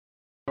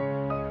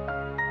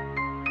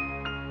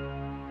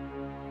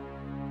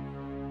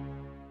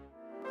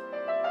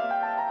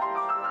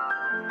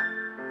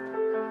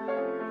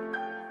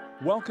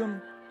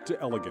Welcome to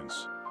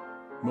elegance,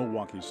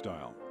 Milwaukee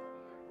style.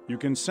 You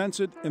can sense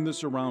it in the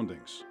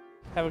surroundings.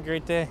 Have a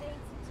great day.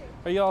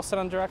 Are you all set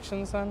on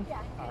directions then? Yeah.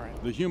 All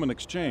right. The human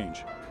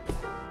exchange.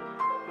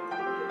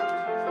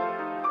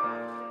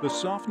 The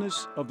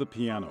softness of the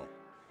piano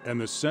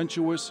and the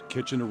sensuous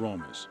kitchen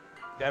aromas.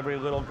 Every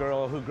little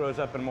girl who grows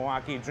up in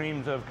Milwaukee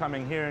dreams of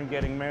coming here and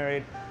getting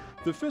married.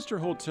 The Pfister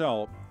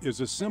Hotel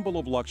is a symbol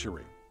of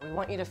luxury We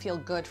want you to feel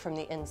good from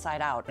the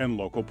inside out. and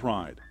local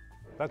pride.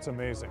 That's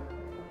amazing.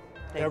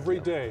 Thank Every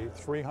you. day,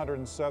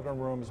 307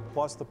 rooms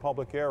plus the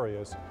public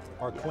areas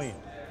are clean.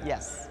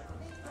 Yes.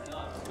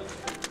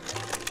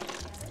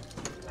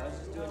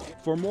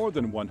 For more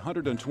than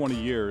 120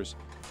 years,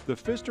 the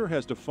Pfister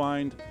has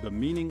defined the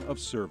meaning of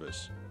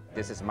service.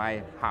 This is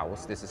my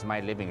house, this is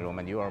my living room,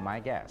 and you are my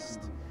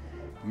guest.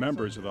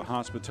 Members of the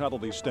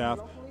hospitality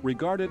staff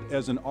regard it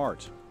as an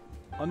art,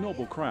 a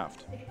noble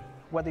craft.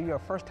 Whether you're a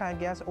first-time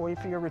guest or if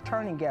you're a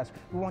returning guest,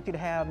 we want you to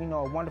have,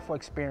 a wonderful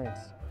experience.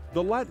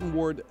 The Latin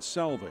word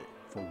salve,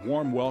 for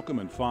warm welcome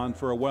and fond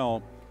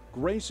farewell,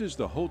 graces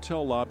the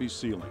hotel lobby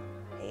ceiling.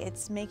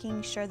 It's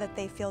making sure that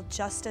they feel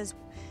just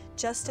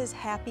as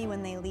happy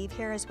when they leave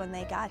here as when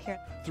they got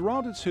here.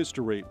 Throughout its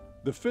history,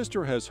 the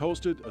Pfister has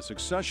hosted a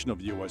succession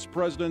of U.S.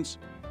 presidents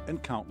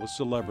and countless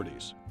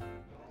celebrities.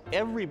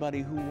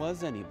 Everybody who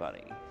was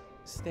anybody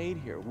stayed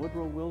here.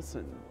 Woodrow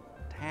Wilson,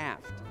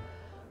 Taft,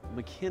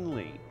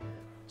 McKinley.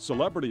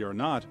 Celebrity or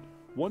not,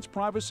 one's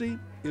privacy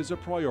is a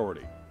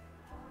priority.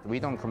 We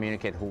don't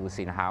communicate who's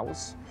in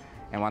house,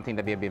 and one thing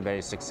that we have been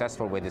very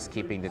successful with is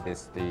keeping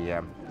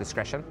the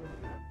discretion.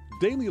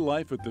 Daily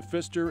life at the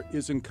Pfister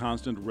is in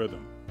constant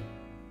rhythm.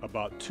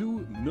 About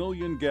 2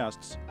 million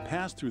guests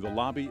pass through the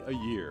lobby a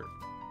year.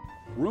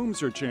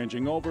 Rooms are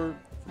changing over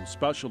from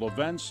special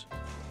events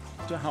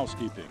to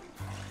housekeeping.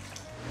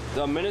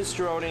 The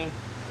minestrone,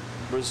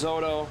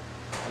 risotto,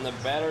 and the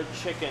battered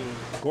chicken.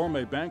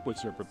 Gourmet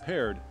banquets are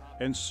prepared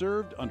and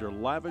served under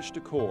lavish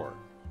decor.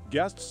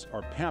 Guests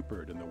are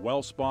pampered in the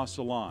Well Spa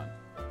Salon.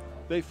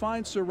 They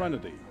find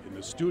serenity in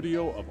the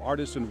studio of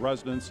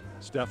artist-in-residence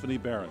Stephanie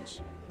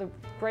Behrens. The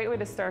great way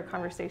to start a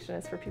conversation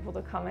is for people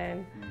to come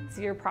in,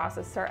 see your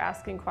process, start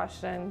asking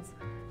questions.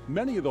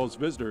 Many of those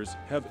visitors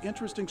have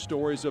interesting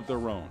stories of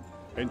their own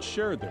and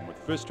shared them with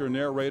Pfister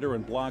narrator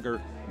and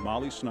blogger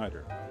Molly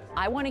Snyder.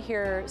 I want to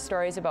hear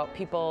stories about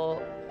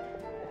people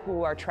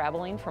who are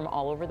traveling from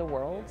all over the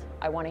world.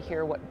 I want to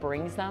hear what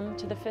brings them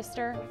to the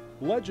Pfister.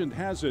 Legend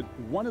has it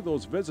one of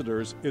those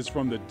visitors is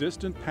from the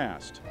distant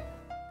past.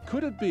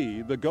 Could it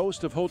be the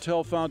ghost of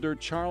hotel founder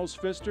Charles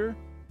Pfister?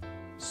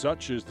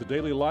 Such is the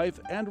daily life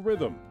and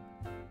rhythm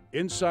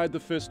inside the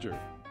Pfister,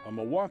 a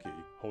Milwaukee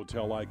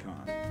hotel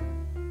icon.